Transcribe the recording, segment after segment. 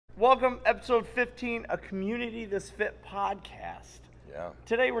Welcome, episode 15, a Community This Fit podcast. Yeah.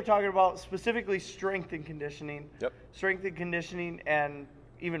 Today we're talking about specifically strength and conditioning. Yep. Strength and conditioning, and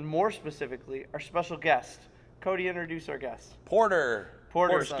even more specifically, our special guest. Cody, introduce our guest. Porter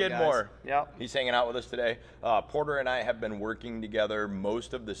What's up, Skidmore. guys? Yep. He's hanging out with us today. Porter and I have been working together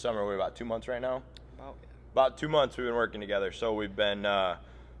most of the summer. We're about 2 months right now. About 2 months we've been working together. So we've been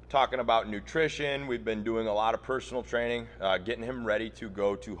talking about nutrition. We've been doing a lot of personal training, getting him ready to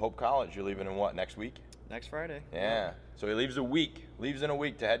go to Hope College. You're leaving in what, next week? Next Friday. Yeah. So he leaves in a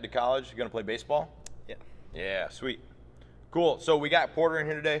week to head to college. He's going to play baseball? Yeah. Yeah, sweet. Cool. So we got Porter in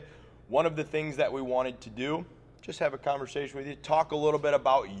here today. One of the things that we wanted to do, just have a conversation with you, talk a little bit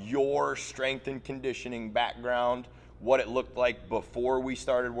about your strength and conditioning background, what it looked like before we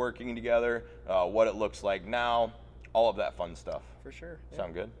started working together, what it looks like now, all of that fun stuff. For sure. Yeah.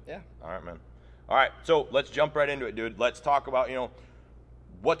 Sound good? Yeah. All right, man. All right, so let's jump right into it, dude. Let's talk about,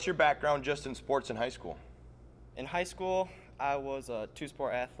 what's your background just in sports in high school? In high school, I was a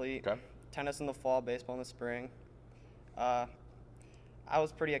two-sport athlete. Okay. Tennis in the fall, baseball in the spring. I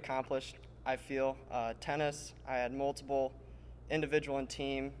was pretty accomplished, I feel. Tennis, I had multiple individual and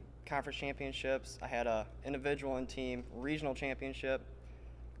team conference championships. I had a individual and team regional championship.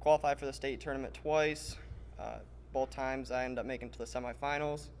 Qualified for the state tournament twice. Both times I ended up making it to the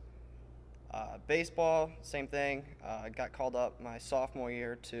semifinals. Baseball, same thing. Got called up my sophomore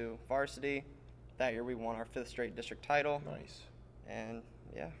year to varsity. That year we won our 5th straight district title. Nice. And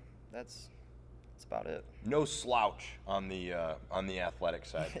yeah, that's about it. No slouch on the athletic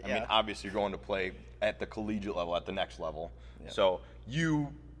side. I Yeah. mean, obviously you're going to play at the collegiate level, at the next level. Yeah. So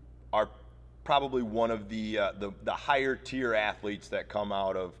you are probably one of the higher tier athletes that come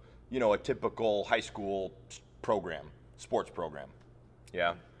out of a typical high school program, sports program.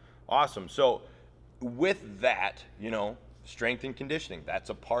 Yeah, awesome. So with that, strength and conditioning, that's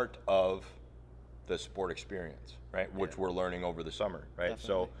a part of the sport experience, right? Which we're learning over the summer, right? Definitely,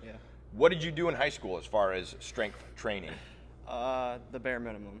 So yeah. what did you do in high school as far as strength training? The bare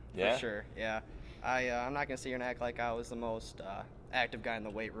minimum, Yeah? for sure. Yeah, I'm not gonna sit here and act like I was the most active guy in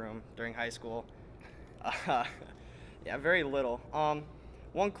the weight room during high school. Yeah, very little.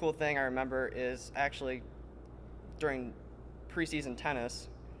 One cool thing I remember is actually during preseason tennis,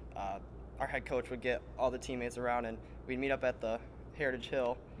 our head coach would get all the teammates around and we'd meet up at the Heritage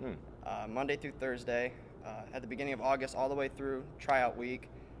Hill Monday through Thursday at the beginning of August all the way through tryout week.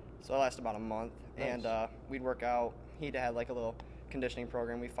 So it lasted about a month. Nice. And we'd work out. He'd had like a little conditioning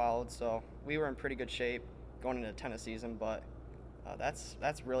program we followed, so we were in pretty good shape going into tennis season. But that's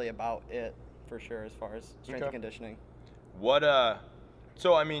really about it for sure as far as strength and conditioning. What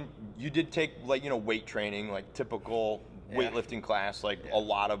so I mean, you did take weight training, like typical weightlifting class, like a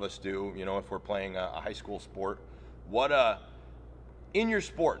lot of us do, if we're playing a high school sport. What in your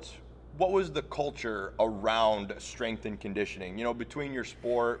sports, what was the culture around strength and conditioning? Between your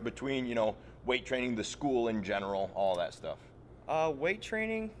sport, between weight training, the school in general, all that stuff. Weight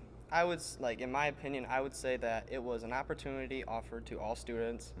training, in my opinion, I would say that it was an opportunity offered to all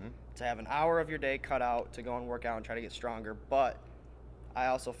students to have an hour of your day cut out to go and work out and try to get stronger. But I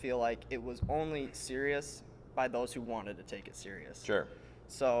also feel like it was only serious by those who wanted to take it serious. Sure.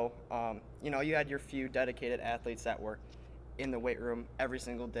 So, you had your few dedicated athletes that were in the weight room every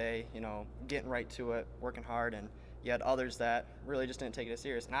single day, getting right to it, working hard, and you had others that really just didn't take it as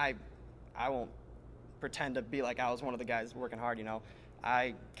serious. And I won't pretend to be like I was one of the guys working hard,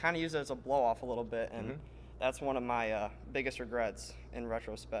 I kind of use it as a blow off a little bit, and that's one of my biggest regrets in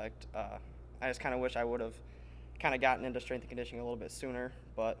retrospect. I just kind of wish I would have kind of gotten into strength and conditioning a little bit sooner,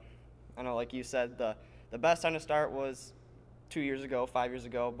 but I know, like you said, the best time to start was 2 years ago, 5 years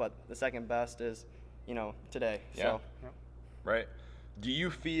ago, but the second best is, today. Yeah. So, Right. Do you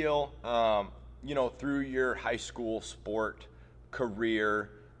feel, through your high school sport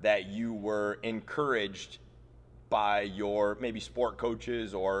career that you were encouraged by your maybe sport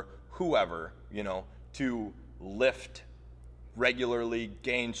coaches or whoever, to lift regularly,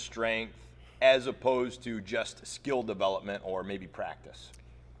 gain strength, as opposed to just skill development or maybe practice?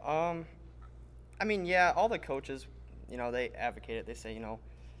 Yeah, all the coaches, they advocate it. They say,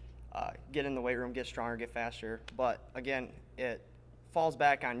 get in the weight room, get stronger, get faster. But again, it falls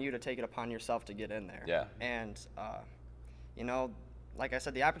back on you to take it upon yourself to get in there. Yeah. And, like I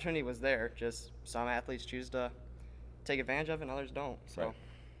said, the opportunity was there. Just some athletes choose to take advantage of it and others don't. So. Right.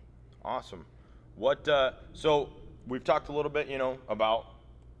 Awesome. So we've talked a little bit, about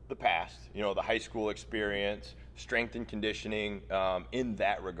the past, the high school experience, strength and conditioning in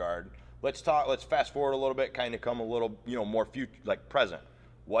that regard. Let's fast forward a little bit, kind of come a little, more future, like present.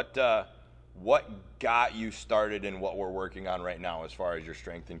 What what got you started in what we're working on right now as far as your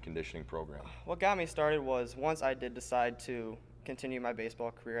strength and conditioning program? What got me started was once I did decide to continue my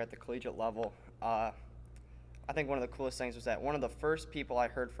baseball career at the collegiate level, I think one of the coolest things was that one of the first people I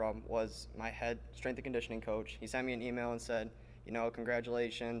heard from was my head strength and conditioning coach. He sent me an email and said, you know,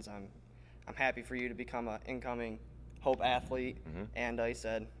 congratulations, I'm happy for you to become an incoming Hope athlete. And he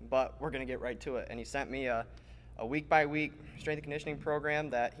said, but we're going to get right to it. And he sent me a week-by-week strength and conditioning program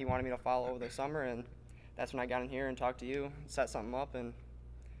that he wanted me to follow over the summer, and that's when I got in here and talked to you, set something up, and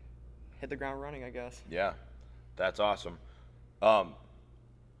hit the ground running, I guess. Yeah, that's awesome.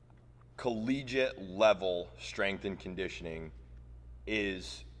 Collegiate level strength and conditioning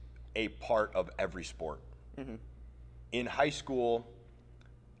is a part of every sport. In high school,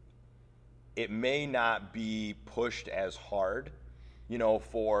 it may not be pushed as hard, you know,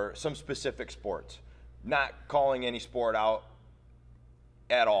 for some specific sports. Not calling any sport out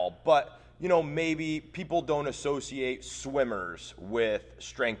at all, but you know, maybe people don't associate swimmers with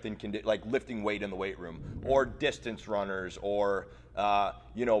strength and like lifting weight in the weight room, or distance runners, or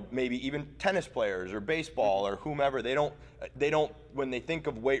you know, maybe even tennis players or baseball or whomever. They don't when they think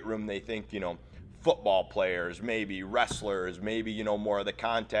of weight room, they think, you know, football players, maybe wrestlers, maybe, you know, more of the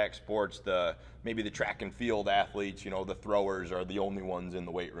contact sports, maybe the track and field athletes, you know, the throwers are the only ones in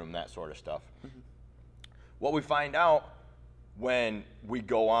the weight room, that sort of stuff. What we find out when we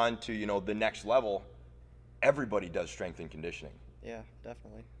go on to, you know, the next level, everybody does strength and conditioning. Yeah,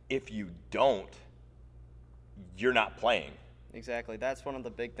 definitely. If you don't, you're not playing. Exactly. That's one of the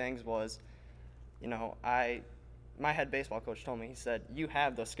big things was, you know, my head baseball coach told me, he said, you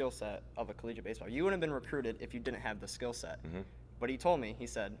have the skill set of a collegiate baseball. You wouldn't have been recruited if you didn't have the skill set. But he told me, he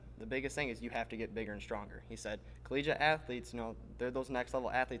said, the biggest thing is you have to get bigger and stronger. He said, collegiate athletes, you know, they're those next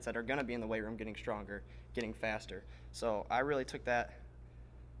level athletes that are going to be in the weight room getting stronger, getting faster. So I really took that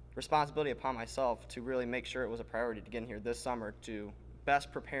responsibility upon myself to really make sure it was a priority to get in here this summer to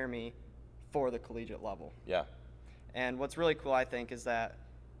best prepare me for the collegiate level. Yeah. And what's really cool, I think, is that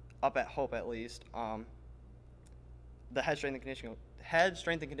up at Hope, at least, the head strength and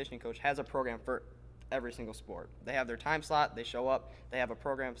conditioning coach has a program for every single sport. They have their time slot, they show up, they have a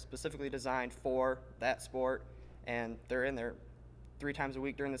program specifically designed for that sport, and they're in there 3 times a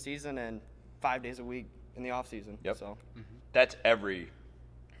week during the season and 5 days a week in the off season. Yep. So That's every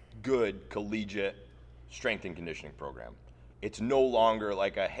good collegiate strength and conditioning program. It's no longer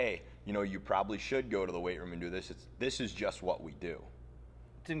like a, hey, you know, you probably should go to the weight room and do this. This is just what we do.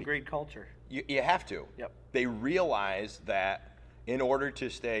 It's in grade culture. You have to. Yep. They realize that in order to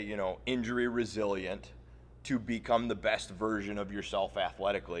stay, you know, injury resilient, to become the best version of yourself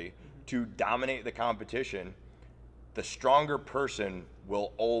athletically, to dominate the competition, the stronger person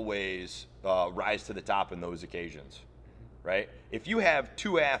will always rise to the top in those occasions, right? If you have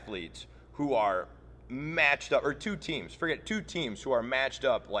 2 athletes who are matched up, or 2 teams who are matched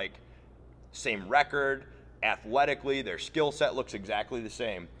up, like same record, athletically, their skill set looks exactly the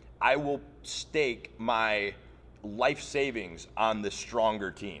same, I will stake my life savings on the stronger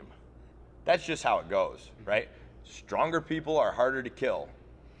team. That's just how it goes, right? Stronger people are harder to kill.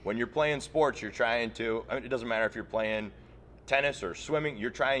 When you're playing sports, you're trying to, I mean, it doesn't matter if you're playing tennis or swimming, you're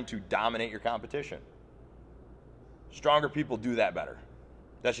trying to dominate your competition. Stronger people do that better.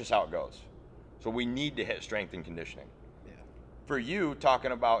 That's just how it goes. So we need to hit strength and conditioning. yeah. For you,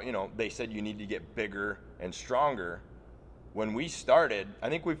 talking about, you know, they said you need to get bigger and stronger. When we started, I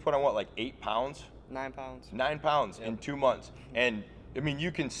think we put on what, like 8 pounds? 9 pounds. 9 pounds in 2 months. And I mean,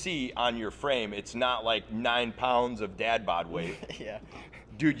 you can see on your frame, it's not like 9 pounds of dad bod weight. Yeah.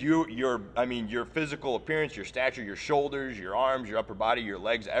 Dude, your physical appearance, your stature, your shoulders, your arms, your upper body, your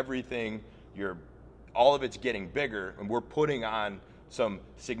legs, everything, all of it's getting bigger, and we're putting on some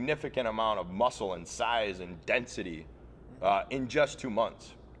significant amount of muscle and size and density in just 2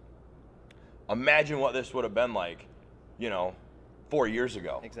 months. Imagine what this would have been like, you know, 4 years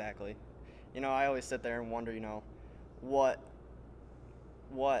ago. Exactly. You know, I always sit there and wonder, you know, what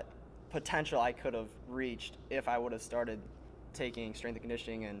potential I could have reached if I would have started taking strength and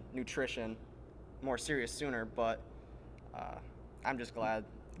conditioning and nutrition more serious sooner, but I'm just glad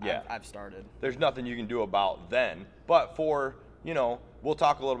I've started. There's nothing you can do about then, but for, you know, we'll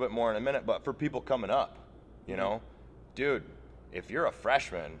talk a little bit more in a minute, but for people coming up, you know, dude, if you're a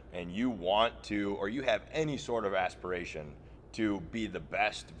freshman and you want to, or you have any sort of aspiration to be the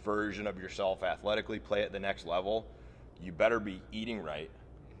best version of yourself athletically, play at the next level, you better be eating right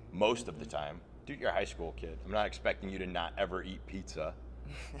most of the time. Dude, you're a high school kid. I'm not expecting you to not ever eat pizza.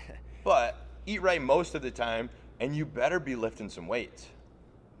 But eat right most of the time, and you better be lifting some weights.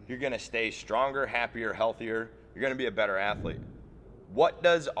 You're going to stay stronger, happier, healthier. You're going to be a better athlete. what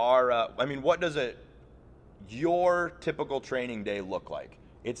does your typical training day look like?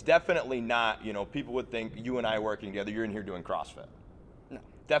 It's definitely not, people would think you and I working together, you're in here doing CrossFit. No.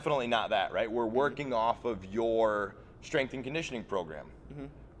 Definitely not that, right? We're working off of your strength and conditioning program,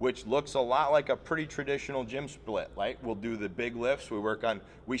 which looks a lot like a pretty traditional gym split, right? We'll do the big lifts,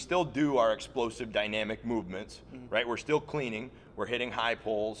 we still do our explosive dynamic movements, right? We're still cleaning, we're hitting high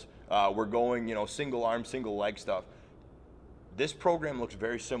pulls, we're going, single arm, single leg stuff. This program looks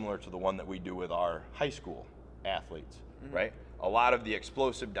very similar to the one that we do with our high school athletes, right? A lot of the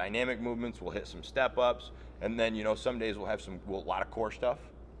explosive dynamic movements, we'll hit some step ups, and then, some days we'll have a lot of core stuff.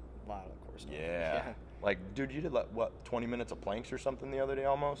 A lot of course. Yeah. Like, dude, you did, 20 minutes of planks or something the other day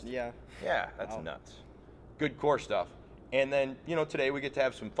almost? Yeah. Yeah, that's nuts. Good core stuff. And then, today we get to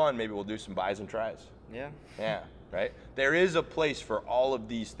have some fun. Maybe we'll do some bis and tris. Yeah. Yeah, right? There is a place for all of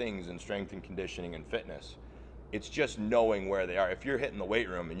these things in strength and conditioning and fitness. It's just knowing where they are. If you're hitting the weight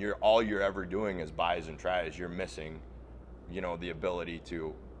room and all you're ever doing is bis and tris, you're missing, the ability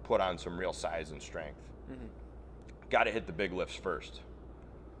to put on some real size and strength. Got to hit the big lifts first.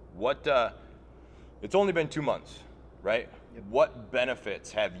 It's only been 2 months, right? Yep. What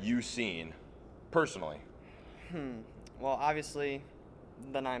benefits have you seen personally? Well, obviously,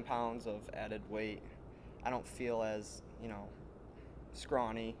 the 9 pounds of added weight, I don't feel as,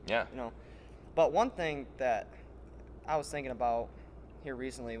 scrawny. Yeah. But one thing that I was thinking about here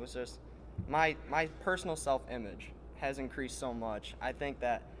recently was just my personal self-image has increased so much. I think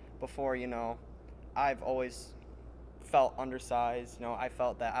that before, I've always felt undersized. I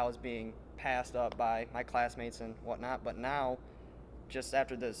felt that I was being passed up by my classmates and whatnot. But now, just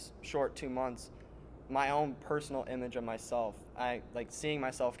after this short 2 months, my own personal image of myself, I like seeing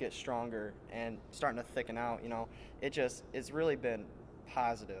myself get stronger and starting to thicken out. It's really been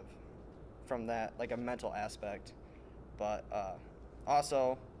positive from that, like a mental aspect. But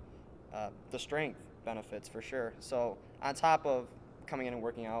also the strength benefits for sure. So on top of coming in and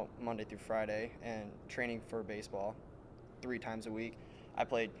working out Monday through Friday and training for baseball 3 times a week, I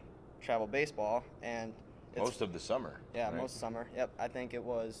played travel baseball, and Most of the summer. Yeah, right? most summer. Yep, I think it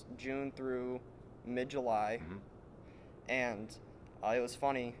was June through mid-July. And it was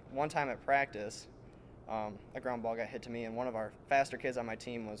funny. One time at practice, a ground ball got hit to me, and one of our faster kids on my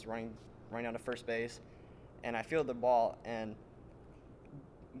team was running out of first base, and I fielded the ball. And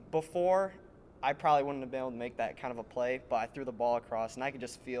before, I probably wouldn't have been able to make that kind of a play, but I threw the ball across, and I could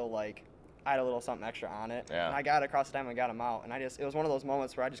just feel like I had a little something extra on it. Yeah. And I got it across the diamond and got him out. And it was one of those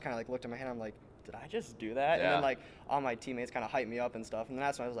moments where I just kind of like looked at my hand. I'm like, did I just do that? Yeah. And then like all my teammates kind of hyped me up and stuff. And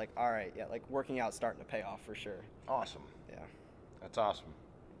that's when I was like, all right, yeah, like working out starting to pay off for sure. Awesome. Yeah. That's awesome.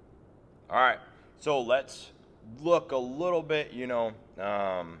 All right. So let's look a little bit,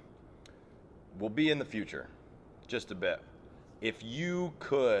 we'll be in the future just a bit. If you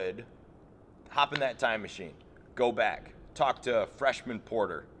could hop in that time machine, go back, talk to freshman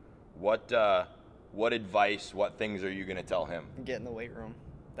Porter, what advice, what things are you going to tell him? Get in the weight room.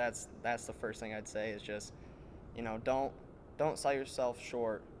 That's the first thing I'd say is just, don't sell yourself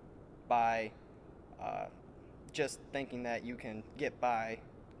short by just thinking that you can get by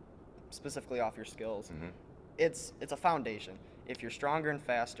specifically off your skills. Mm-hmm. It's a foundation. If you're stronger and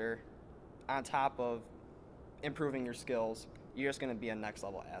faster, on top of improving your skills, you're just going to be a next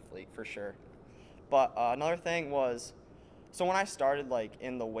level athlete for sure. But another thing was, so when I started like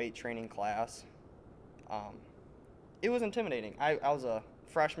in the weight training class, it was intimidating. I was a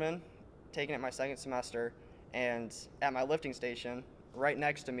freshman taking it my second semester, and at my lifting station, right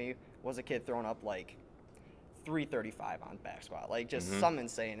next to me was a kid throwing up like 335 on back squat, like just something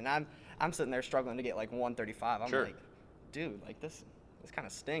insane. And I'm sitting there struggling to get like 135. I'm Sure. like, dude, like this kind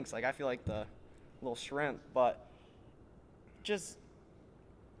of stinks. Like I feel like the little shrimp, but just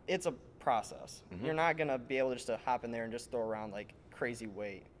it's a process. You're not gonna be able to just to hop in there and just throw around like crazy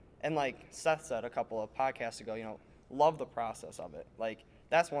weight. And like Seth said a couple of podcasts ago, love the process of it. Like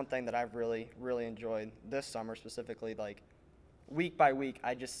that's one thing that I've really, really enjoyed this summer specifically. Like week by week,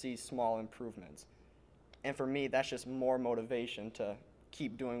 I just see small improvements. And for me, that's just more motivation to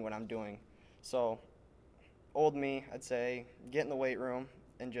keep doing what I'm doing. So old me, I'd say get in the weight room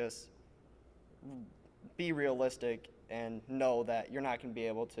and just be realistic and know that you're not going to be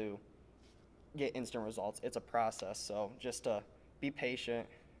able to get instant results. It's a process. So just to be patient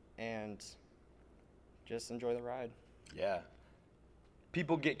and just enjoy the ride. Yeah.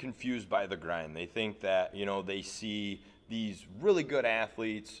 People get confused by the grind. They think that, they see these really good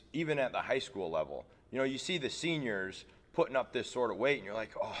athletes, even at the high school level. You see the seniors putting up this sort of weight, and you're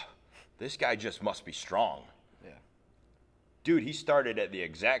like, oh, this guy just must be strong. Yeah. Dude, he started at the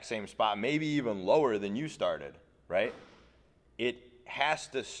exact same spot, maybe even lower than you started, right? It has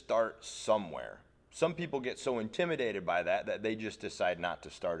to start somewhere. Some people get so intimidated by that they just decide not to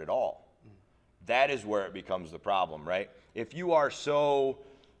start at all. That is where it becomes the problem, right? If you are so,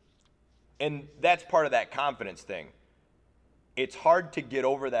 and that's part of that confidence thing. It's hard to get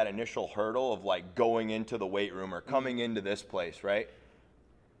over that initial hurdle of like going into the weight room or coming into this place, right?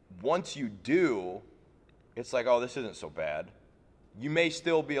 Once you do, it's like, oh, this isn't so bad. You may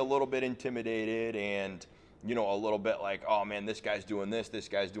still be a little bit intimidated and, you know, a little bit like, oh man, this guy's doing this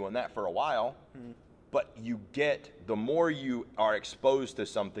guy's doing that for a while. But you get, the more you are exposed to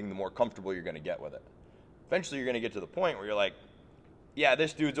something, the more comfortable you're going to get with it. Eventually you're going to get to the point where you're like, yeah,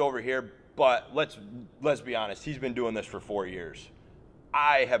 this dude's over here, but let's be honest, he's been doing this for 4 years.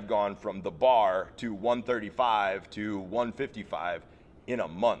 I have gone from the bar to 135 to 155 in a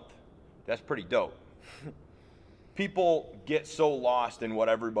month. That's pretty dope. People get so lost in what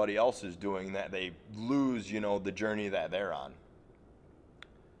everybody else is doing that they lose, you know, the journey that they're on.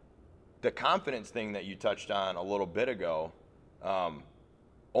 The confidence thing that you touched on a little bit ago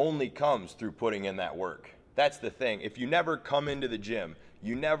only comes through putting in that work. That's the thing. If you never come into the gym,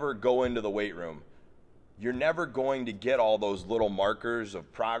 you never go into the weight room, you're never going to get all those little markers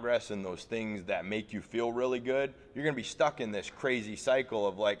of progress and those things that make you feel really good. You're going to be stuck in this crazy cycle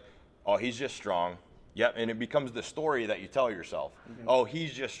of like, oh, he's just strong. Yep, and it becomes the story that you tell yourself. Oh,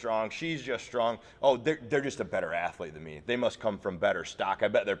 he's just strong, she's just strong. Oh, they're just a better athlete than me. They must come from better stock. I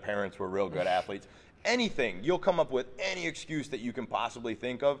bet their parents were real good athletes. Anything, you'll come up with any excuse that you can possibly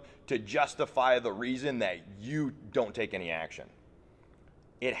think of to justify the reason that you don't take any action.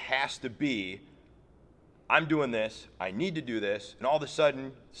 It has to be, I'm doing this, I need to do this, and all of a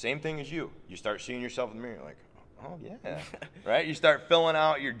sudden, same thing as you. You start seeing yourself in the mirror, you're like, oh yeah, right? You start filling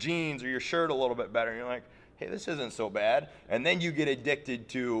out your jeans or your shirt a little bit better, and you're like, hey, this isn't so bad. And then you get addicted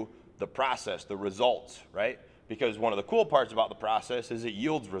to the process, the results, right? Because one of the cool parts about the process is it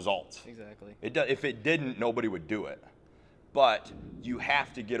yields results. Exactly. If it didn't, nobody would do it. But you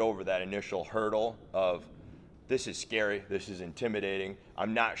have to get over that initial hurdle of, this is scary, this is intimidating,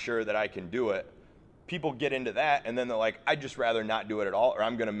 I'm not sure that I can do it. People get into that, and then they're like, I'd just rather not do it at all, or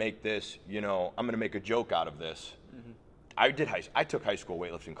I'm going to make this, you know, I'm going to make a joke out of this. I took high school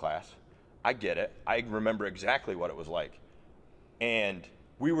weightlifting class. I get it. I remember exactly what it was like. And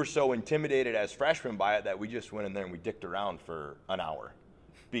we were so intimidated as freshmen by it that we just went in there and we dicked around for an hour,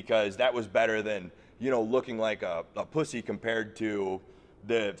 because that was better than, you know, looking like a pussy compared to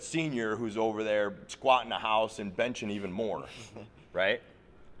the senior who's over there squatting a house and benching even more, right?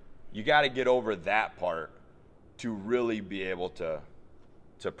 You got to get over that part to really be able to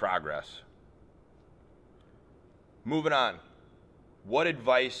progress. Moving on, what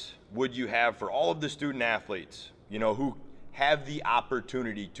advice would you have for all of the student athletes, you know, who have the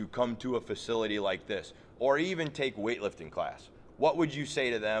opportunity to come to a facility like this, or even take weightlifting class? What would you say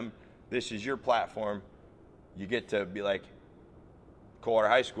to them? This is your platform. You get to be like, Coldwater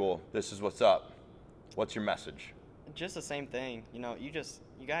High School, this is what's up. What's your message? Just the same thing, you know, you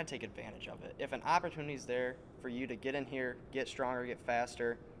got to take advantage of it. If an opportunity is there for you to get in here, get stronger, get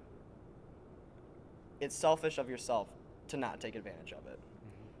faster, it's selfish of yourself to not take advantage of it.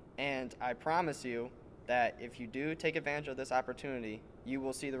 And I promise you that if you do take advantage of this opportunity, you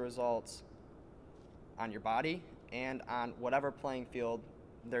will see the results on your body and on whatever playing field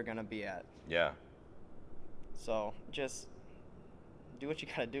they're going to be at. Yeah. So just do what you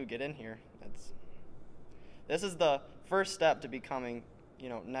got to do, get in here. This is the first step to becoming, you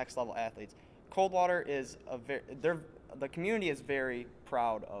know, next level athletes. Coldwater is the community is very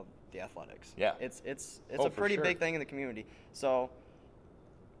proud of the athletics. Yeah. It's a pretty big thing in the community. So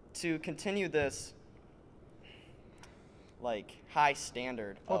to continue this like high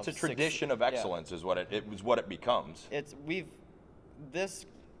standard. Well, it's a tradition of excellence, is what it becomes. This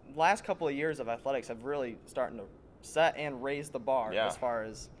last couple of years of athletics have really starting to set and raise the bar as far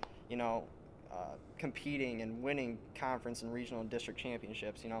as, you know, competing and winning conference and regional and district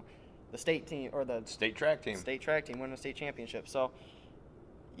championships. You know, the state team or the state track team winning a state championship. So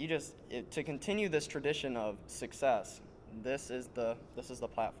to continue this tradition of success, this is the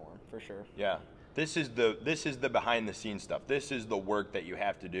platform for sure. Yeah. This is the behind the scenes stuff. This is the work that you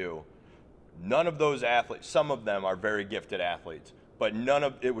have to do. None of those athletes, some of them are very gifted athletes, but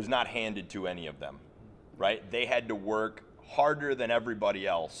it was not handed to any of them, right? They had to work harder than everybody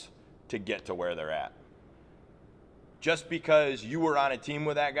else to get to where they're at. Just because you were on a team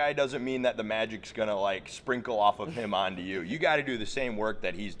with that guy doesn't mean that the magic's gonna like sprinkle off of him onto you. You got to do the same work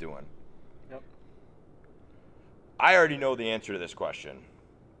that he's doing. Yep. I already know the answer to this question,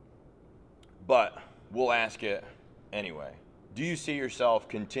 but we'll ask it anyway. Do you see yourself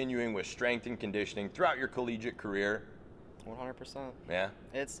continuing with strength and conditioning throughout your collegiate career? 100%. Yeah.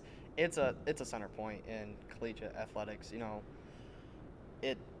 It's a center point in collegiate athletics. You know,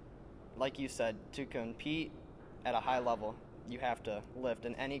 like you said, to compete at a high level, you have to lift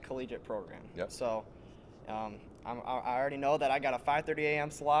in any collegiate program. Yep. So, I already know that I got a 5:30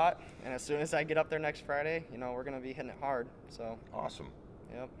 a.m. slot, and as soon as I get up there next Friday, you know, we're gonna be hitting it hard. So. Awesome.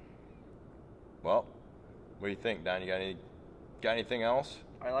 Yep. Well, what do you think, Don? You got anything else?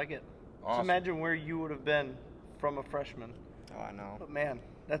 I like it. Awesome. Just imagine where you would have been from a freshman. Oh, I know. But man,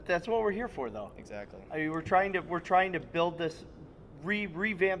 that's what we're here for, though. Exactly. I mean, we're trying to build this,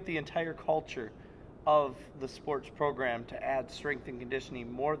 revamp the entire culture of the sports program to add strength and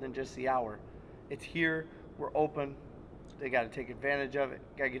conditioning more than just the hour. It's here. We're open. They got to take advantage of it.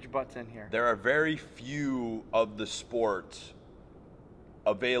 Got to get your butts in here. There are very few of the sports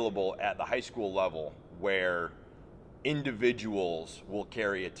available at the high school level where individuals will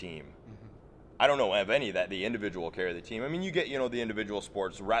carry a team. I don't know of any that the individual will carry the team. I mean, you get, the individual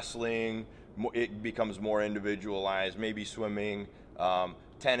sports, wrestling, it becomes more individualized, maybe swimming,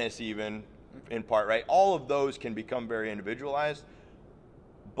 tennis even in part, right? All of those can become very individualized.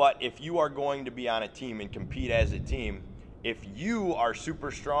 But if you are going to be on a team and compete as a team, if you are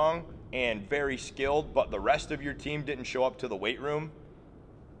super strong and very skilled, but the rest of your team didn't show up to the weight room,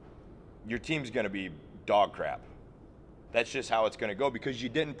 your team's going to be dog crap. That's just how it's going to go because you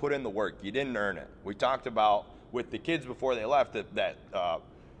didn't put in the work. You didn't earn it. We talked about with the kids before they left that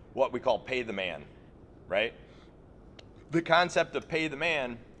what we call pay the man, right? The concept of pay the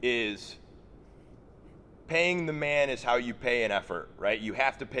man is paying the man is how you pay an effort, right? You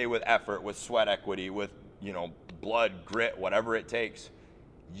have to pay with effort, with sweat equity, with, blood, grit, whatever it takes.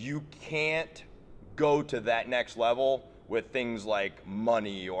 You can't go to that next level with things like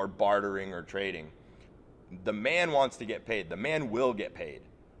money or bartering or trading. The man wants to get paid. The man will get paid.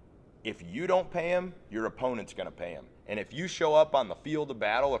 If you don't pay him, your opponent's going to pay him. And if you show up on the field of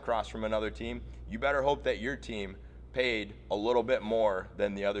battle across from another team, you better hope that your team paid a little bit more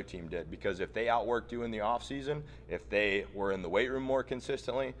than the other team did. Because if they outworked you in the off season, if they were in the weight room more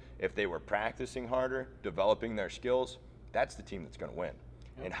consistently, if they were practicing harder, developing their skills, that's the team that's going to win.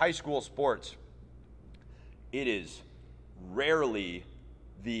 Yep. In high school sports, it is rarely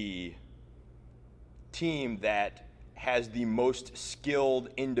the team that has the most skilled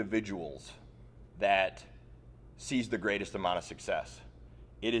individuals that sees the greatest amount of success.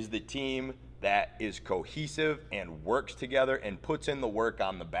 It is the team that is cohesive and works together and puts in the work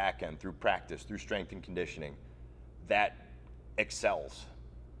on the back end through practice, through strength and conditioning, that excels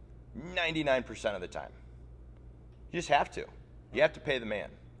 99% of the time. You just have to. You have to pay the man.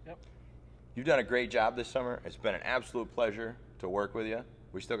 Yep. You've done a great job this summer. It's been an absolute pleasure to work with you.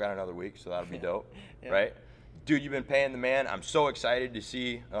 We still got another week, so that'll be dope, Yeah. right? Dude, you've been paying the man. I'm so excited to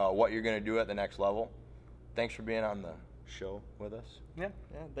see what you're going to do at the next level. Thanks for being on the show with us. Yeah.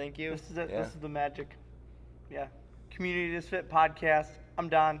 Yeah, thank you. This is it. Yeah. This is the magic. Yeah. Community Is Fit podcast. I'm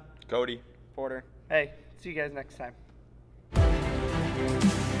Don. Cody. Porter. Hey, see you guys next time.